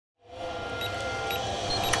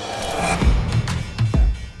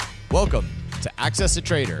Welcome to Access a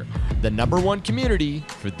Trader, the #1 community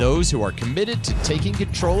for those who are committed to taking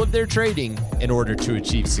control of their trading in order to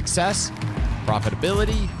achieve success,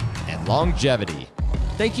 profitability, and longevity.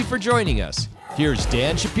 Thank you for joining us. Here's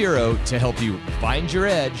Dan Shapiro to help you find your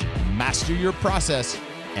edge, master your process,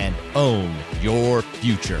 and own your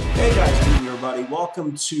future. Hey guys, good evening everybody.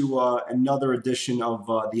 Welcome to another edition of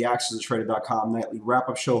the AccessATrader.com nightly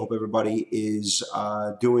wrap-up show. Hope everybody is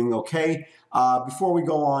doing okay. Before we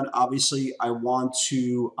go on, obviously, I want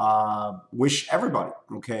to wish everybody,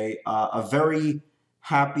 okay, a very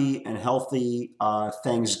happy and healthy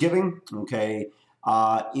Thanksgiving, okay.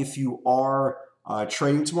 If you are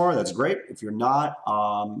trading tomorrow, that's great. If you're not,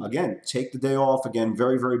 again, take the day off. Again,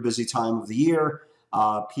 very, very busy time of the year.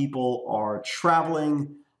 People are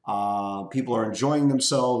traveling, people are enjoying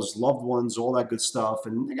themselves, loved ones, all that good stuff.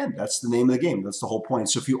 And again, that's the name of the game. That's the whole point.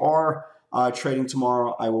 So if you are trading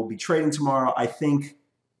tomorrow, I will be trading tomorrow. I think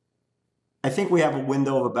we have a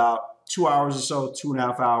window of about 2 hours or so,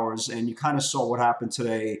 2.5 hours. And you kind of saw what happened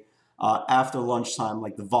today after lunchtime.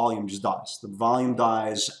 Like the volume just dies. The volume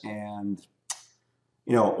dies, and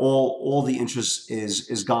you know, all the interest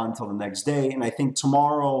is gone until the next day. And I think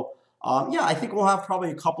tomorrow, yeah, I think we'll have probably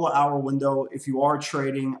a couple of hour window if you are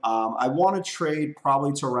trading. I want to trade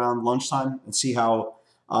probably to around lunchtime and see how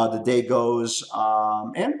the day goes.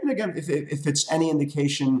 And again, if it's any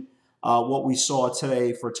indication what we saw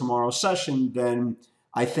today for tomorrow's session, then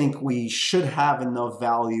I think we should have enough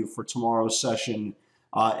value for tomorrow's session,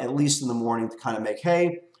 at least in the morning, to kind of make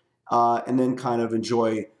hay and then kind of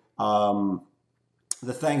enjoy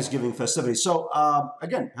the Thanksgiving festivities. So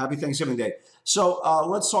again, happy Thanksgiving Day. So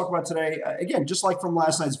let's talk about today. Again, just like from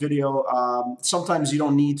last night's video, sometimes you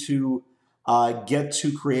don't need to get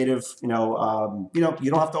too creative. You don't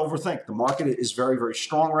have to overthink. The market is very, very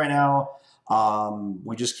strong right now.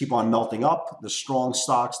 We just keep on melting up. The strong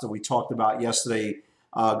stocks that we talked about yesterday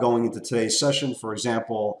going into today's session, for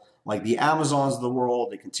example, like the Amazons of the world,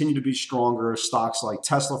 they continue to be stronger. Stocks like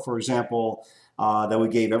Tesla, for example, that we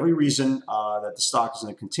gave every reason that the stock is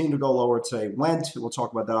going to continue to go lower today went. We'll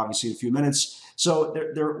talk about that obviously in a few minutes. So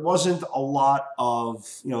there wasn't a lot of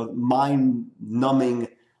mind-numbing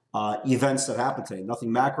events that happened today.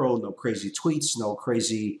 Nothing macro, no crazy tweets, no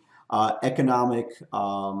crazy economic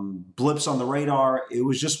blips on the radar. It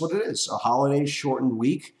was just what it is, a holiday shortened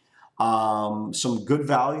week. Some good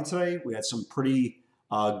value today. We had some pretty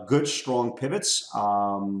good, strong pivots.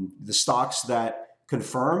 The stocks that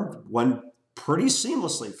confirmed went pretty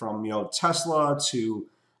seamlessly from Tesla to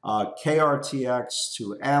KRTX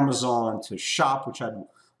to Amazon to Shop, which had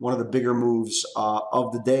one of the bigger moves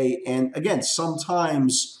of the day. And again,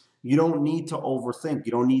 sometimes you don't need to overthink.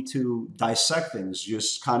 You don't need to dissect things.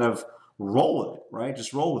 Just kind of roll with it, right?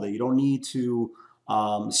 Just roll with it. You don't need to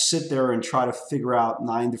sit there and try to figure out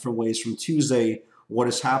 9 different ways from Tuesday what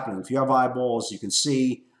is happening. If you have eyeballs, you can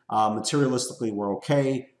see materialistically we're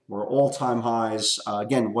okay. We're all-time highs.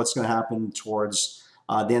 Again, what's going to happen towards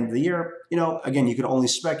the end of the year? Again, you can only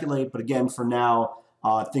speculate, but again, for now,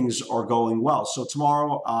 things are going well. So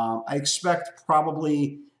tomorrow, I expect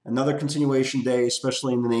probably another continuation day,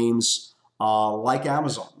 especially in the names like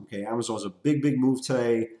Amazon. Okay, Amazon was a big, big move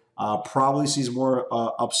today. Probably sees more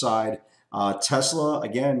upside. Tesla,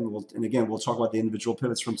 again, we'll talk about the individual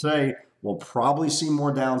pivots from today. We'll probably see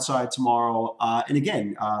more downside tomorrow. And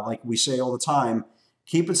again, like we say all the time,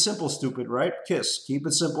 keep it simple, stupid, right? KISS. Keep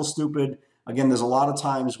it simple, stupid. Again, there's a lot of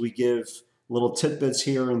times we give little tidbits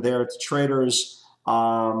here and there to traders,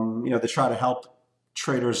 to try to help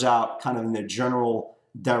traders out kind of in their general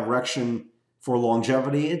direction for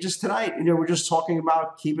longevity. And just tonight, we're just talking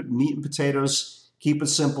about keep it meat and potatoes, keep it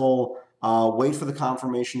simple, wait for the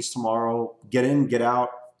confirmations tomorrow, get in, get out.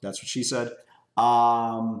 That's what she said.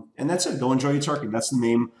 And that's it. Go enjoy your turkey. That's the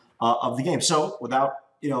name of the game. So without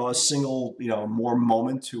a single, more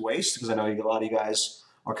moment to waste, because I know a lot of you guys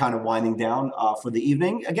are kind of winding down for the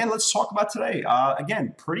evening. Again, let's talk about today.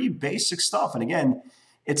 Again, pretty basic stuff. And again,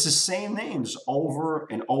 it's the same names over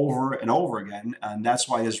and over and over again. And that's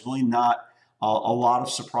why there's really not a lot of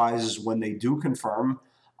surprises when they do confirm,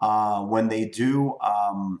 when they do,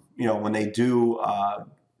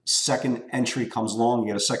 second entry comes along, you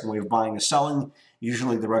get a second way of buying and selling.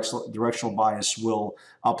 Usually the directional bias will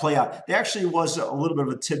play out. There actually was a little bit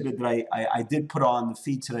of a tidbit that I did put on the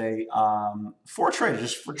feed today for traders,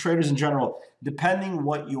 just for traders in general, depending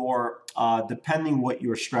what your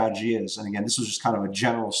strategy is. And again, this was just kind of a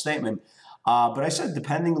general statement, but I said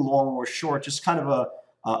depending long or short, just kind of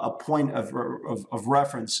a point of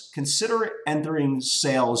reference. Consider entering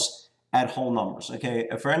sales at whole numbers. Okay,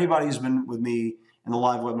 for anybody who's been with me in the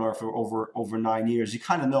live webinar for over 9 years, you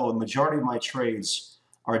kind of know the majority of my trades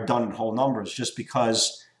are done in whole numbers, just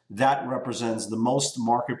because that represents the most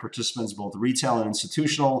market participants, both retail and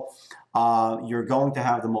institutional. You're going to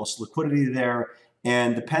have the most liquidity there.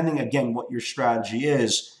 And depending, again, what your strategy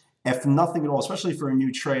is, if nothing at all, especially for a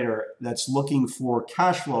new trader that's looking for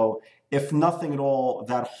cash flow, if nothing at all,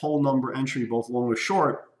 that whole number entry, both long or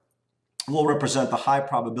short, will represent the high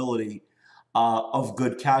probability of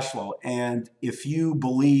good cash flow. And if you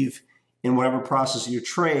believe in whatever process you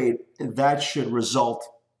trade, that should result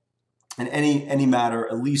in any matter,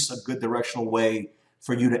 at least a good directional way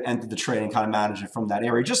for you to enter the trade and kind of manage it from that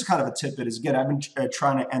area. Just kind of a tidbit is, again, I've been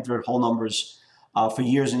trying to enter at whole numbers for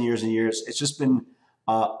years and years and years. It's just been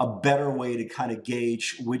a better way to kind of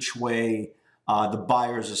gauge which way the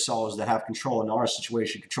buyers or sellers that have control, in our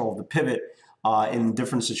situation, control of the pivot in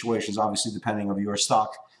different situations, obviously depending on your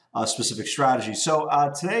stock specific strategy. So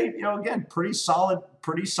today, again, pretty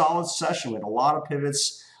solid session with a lot of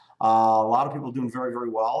pivots. A lot of people doing very, very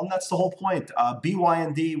well, and that's the whole point.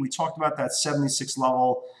 BYND, we talked about that 76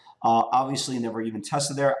 level. Obviously, never even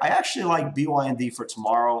tested there. I actually like BYND for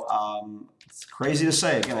tomorrow. It's crazy to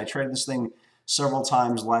say. Again, I traded this thing several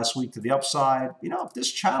times last week to the upside. If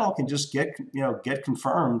this channel can just get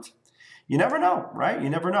confirmed, you never know, right?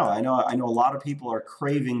 You never know. I know a lot of people are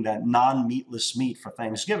craving that non-meatless meat for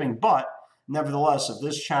Thanksgiving, but nevertheless, if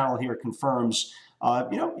this channel here confirms,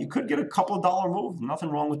 you could get a couple of dollar move.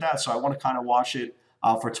 Nothing wrong with that. So I want to kind of watch it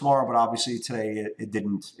for tomorrow, but obviously today it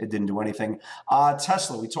didn't do anything.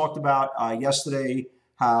 Tesla, we talked about yesterday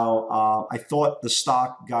how I thought the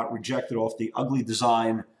stock got rejected off the ugly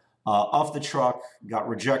design of the truck, got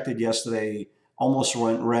rejected yesterday, almost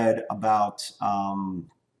went red about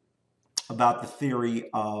the theory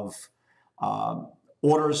of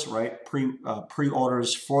orders, right?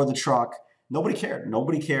 Pre-orders for the truck. Nobody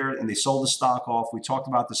cared, and they sold the stock off. We talked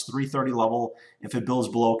about this 330 level. If it builds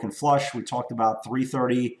below, can flush. We talked about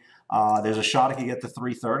 330. There's a shot it could get to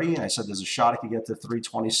 330, and I said there's a shot it could get to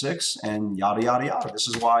 326, and yada, yada, yada. This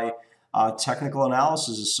is why technical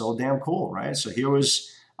analysis is so damn cool, right? So here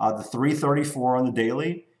was the 334 on the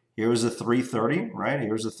daily. Here was the 330, right?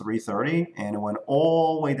 Here's the 330, and it went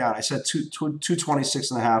all the way down. I said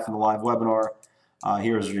 226 and a half in the live webinar.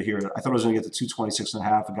 Here. I thought it was going to get to 226 and a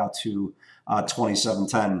half. It got to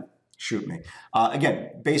 2710. Shoot me.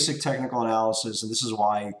 Again, basic technical analysis, and this is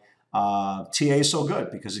why TA is so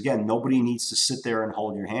good, because again, nobody needs to sit there and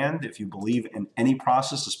hold your hand. If you believe in any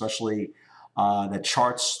process, especially that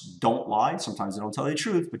charts don't lie. Sometimes they don't tell you the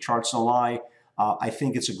truth, but charts don't lie. I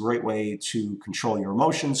think it's a great way to control your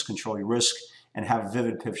emotions, control your risk, and have a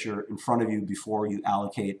vivid picture in front of you before you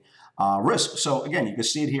allocate risk. So again, you can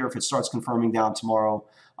see it here. If it starts confirming down tomorrow,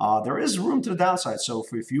 there is room to the downside. So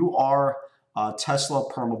if you are Tesla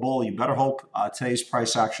perma bull, you better hope today's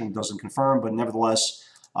price action doesn't confirm, but nevertheless,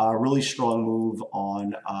 really strong move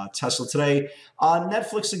on Tesla today.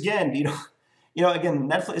 Netflix again, again,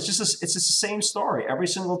 Netflix, it's just the same story. Every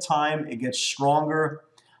single time it gets stronger.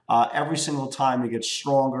 Every single time it gets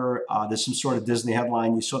stronger. There's some sort of Disney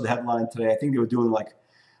headline. You saw the headline today. I think they were doing like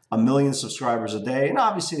 1 million subscribers a day. And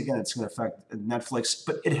obviously, again, it's going to affect Netflix,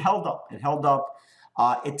 but it held up. It held up.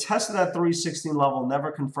 It tested that 316 level,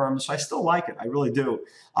 never confirmed. So I still like it. I really do.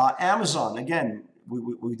 Amazon, again,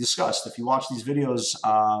 we discussed. If you watch these videos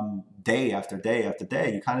day after day after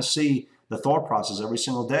day, you kind of see the thought process every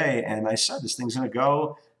single day. And I said, this thing's going to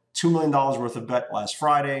go. $2 million worth of bet last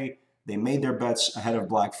Friday. They made their bets ahead of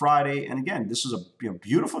Black Friday. And again, this is a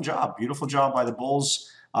beautiful job by the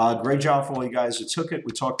Bulls. Great job for all you guys who took it.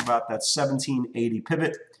 We talked about that 1780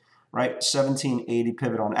 pivot, right? 1780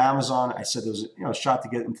 pivot on Amazon. I said there was a shot to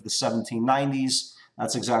get into the 1790s.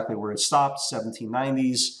 That's exactly where it stopped,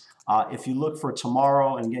 1790s. If you look for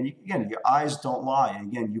tomorrow, and again, your eyes don't lie.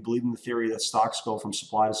 And again, you believe in the theory that stocks go from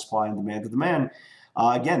supply to supply and demand to demand.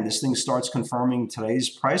 Again, this thing starts confirming today's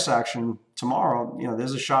price action tomorrow.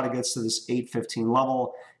 There's a shot it gets to this 815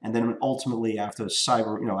 level, and then ultimately after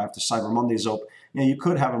Cyber Monday's open, you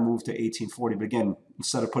could have a move to 1840. But again,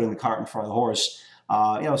 instead of putting the cart in front of the horse,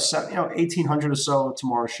 1800 or so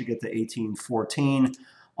tomorrow should get to 1814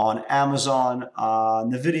 on Amazon.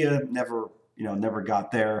 Nvidia never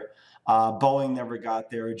got there. Boeing never got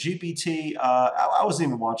there. GPT, I wasn't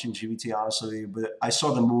even watching GPT honestly, but I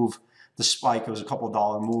saw the move. The spike, it was a couple of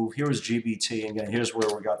dollar move. Here was GBT, and again, here's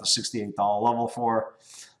where we got the $68 level for.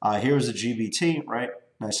 Here's the GBT, right?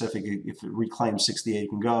 And I said if it reclaims 68, it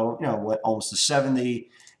can go, almost to 70.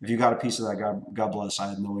 If you got a piece of that, God bless. I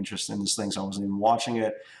had no interest in this thing, so I wasn't even watching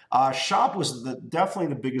it. Shop was definitely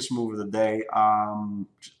the biggest move of the day.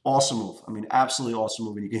 Awesome move. I mean, absolutely awesome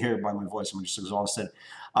move. And you can hear it by my voice. I'm just exhausted.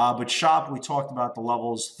 But Shop, we talked about the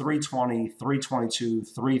levels, 320, 322,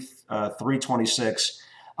 326.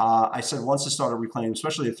 I said once it started reclaiming,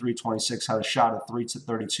 especially at 326, had a shot at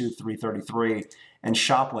 332, 333, and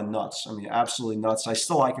Shop went nuts. I mean, absolutely nuts. I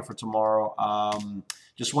still like it for tomorrow.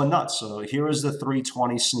 Just went nuts. So here is the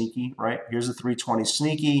 320 sneaky, right? Here's the 320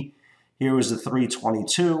 sneaky. Here was the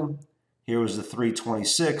 322. Here was the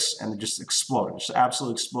 326, and it just exploded. Just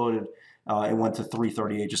absolutely exploded. It went to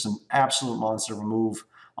 338. Just an absolute monster of a move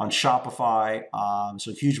on Shopify.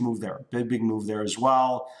 So huge move there, big move there as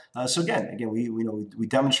well. So again, we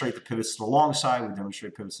demonstrate the pivots to the long side, we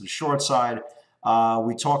demonstrate pivots to the short side.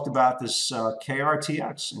 We talked about this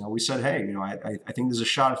KRTX. We said, hey, I think there's a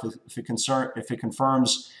shot if it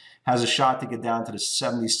confirms, has a shot to get down to the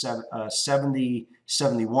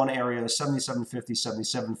 71 area, 77.50,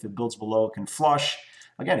 77. If it builds below, it can flush.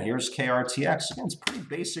 Again, here's KRTX. Again, it's pretty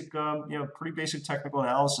basic, pretty basic technical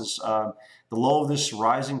analysis. The low of this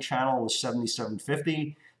rising channel was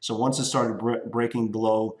 77.50. So once it started breaking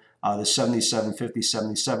below the 77.50,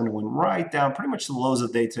 77, it went right down pretty much to the lows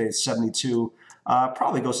of the day today at 72.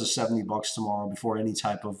 Probably goes to $70 tomorrow before any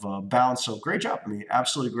type of bounce. So great job. I mean,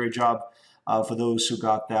 absolutely great job for those who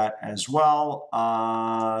got that as well.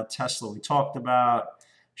 Tesla we talked about.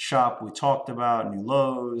 Shop we talked about, new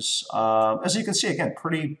lows. As you can see, again,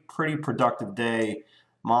 pretty productive day.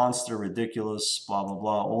 Monster, ridiculous, blah blah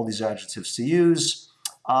blah. All these adjectives to use,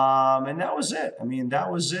 and that was it. I mean,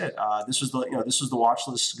 that was it. This was the watch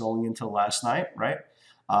list going into last night, right?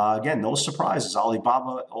 Again, no surprises.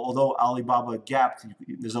 Alibaba, although Alibaba gapped,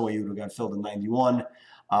 there's no way you would have got filled in 91.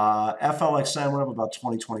 FLXN went up about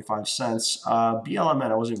 20-25 cents. BLMN,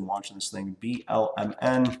 I wasn't even watching this thing.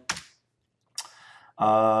 BLMN.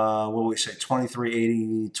 What do we say?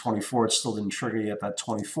 23.80, 24. It still didn't trigger yet that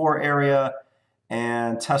 24 area.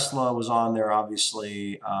 And Tesla was on there,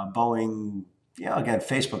 obviously. Boeing, again,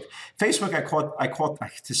 Facebook. Facebook, I caught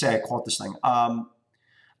this thing.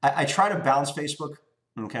 I tried to bounce Facebook.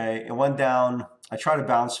 Okay, it went down. I tried to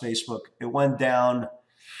bounce Facebook. It went down,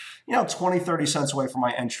 20, 30 cents away from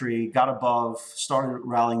my entry, got above, started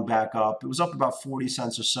rallying back up. It was up about 40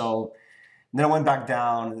 cents or so. And then it went back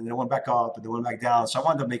down, and then it went back up, and then it went back down. So I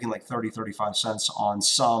wound up making like 30, 35 cents on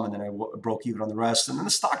some, and then I broke even on the rest. And then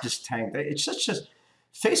the stock just tanked. It's just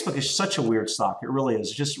Facebook is such a weird stock. It really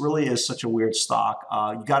is. It just really is such a weird stock.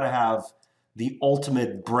 You got to have the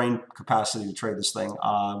ultimate brain capacity to trade this thing.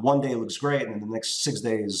 One day it looks great, and then the next 6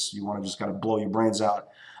 days you want to just kind of blow your brains out.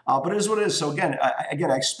 But it is what it is. So again, I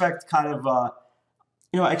expect kind of, I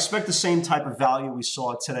expect the same type of value we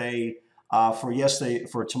saw today.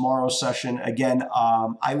 For tomorrow's session. Again,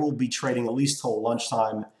 I will be trading at least till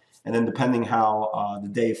lunchtime, and then depending how the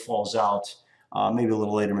day falls out, maybe a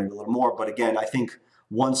little later, maybe a little more. But again, I think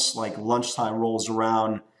once like lunchtime rolls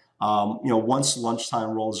around, I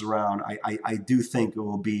do think it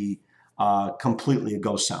will be completely a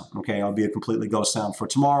ghost town. Okay, I'll be a completely ghost town for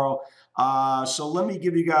tomorrow. So let me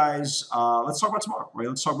give you guys. Let's talk about tomorrow. Right?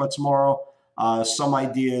 Let's talk about tomorrow. Some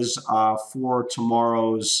ideas for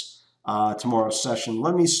tomorrow's session.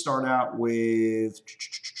 Let me start out with,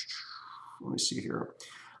 let me see here.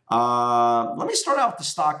 Let me start out with the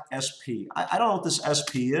stock SP. I don't know what this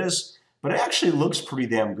SP is, but it actually looks pretty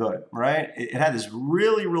damn good, right? It had this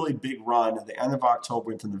really, really big run at the end of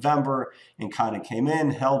October into November and kind of came in,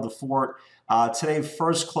 held the fort. Today,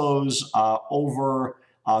 first close over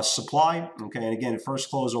supply. Okay, and again, first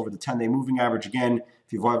close over the 10-day moving average. Again,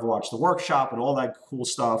 if you've ever watched the workshop and all that cool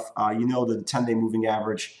stuff, you know that the 10-day moving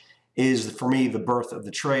average is, for me, the birth of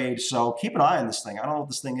the trade. So keep an eye on this thing. I don't know what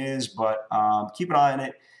this thing is, but keep an eye on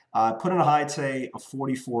it. Put in a high today of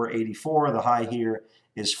 44.84. The high here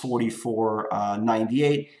is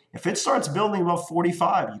 44.98. If it starts building above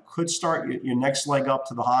 45, you could start your next leg up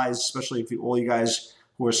to the highs, especially if all you guys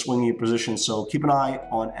who are swinging your position. So keep an eye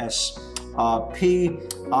on SP.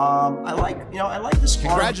 I like this.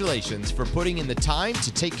 Congratulations for putting in the time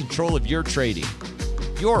to take control of your trading.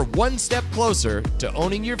 You're one step closer to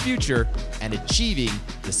owning your future and achieving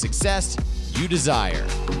the success you desire.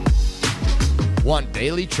 Want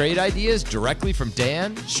daily trade ideas directly from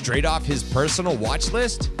Dan, straight off his personal watch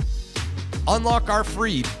list? Unlock our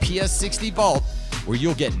free PS60 Vault, where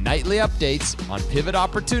you'll get nightly updates on pivot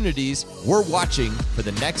opportunities we're watching for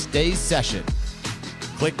the next day's session.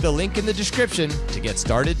 Click the link in the description to get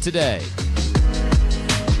started today.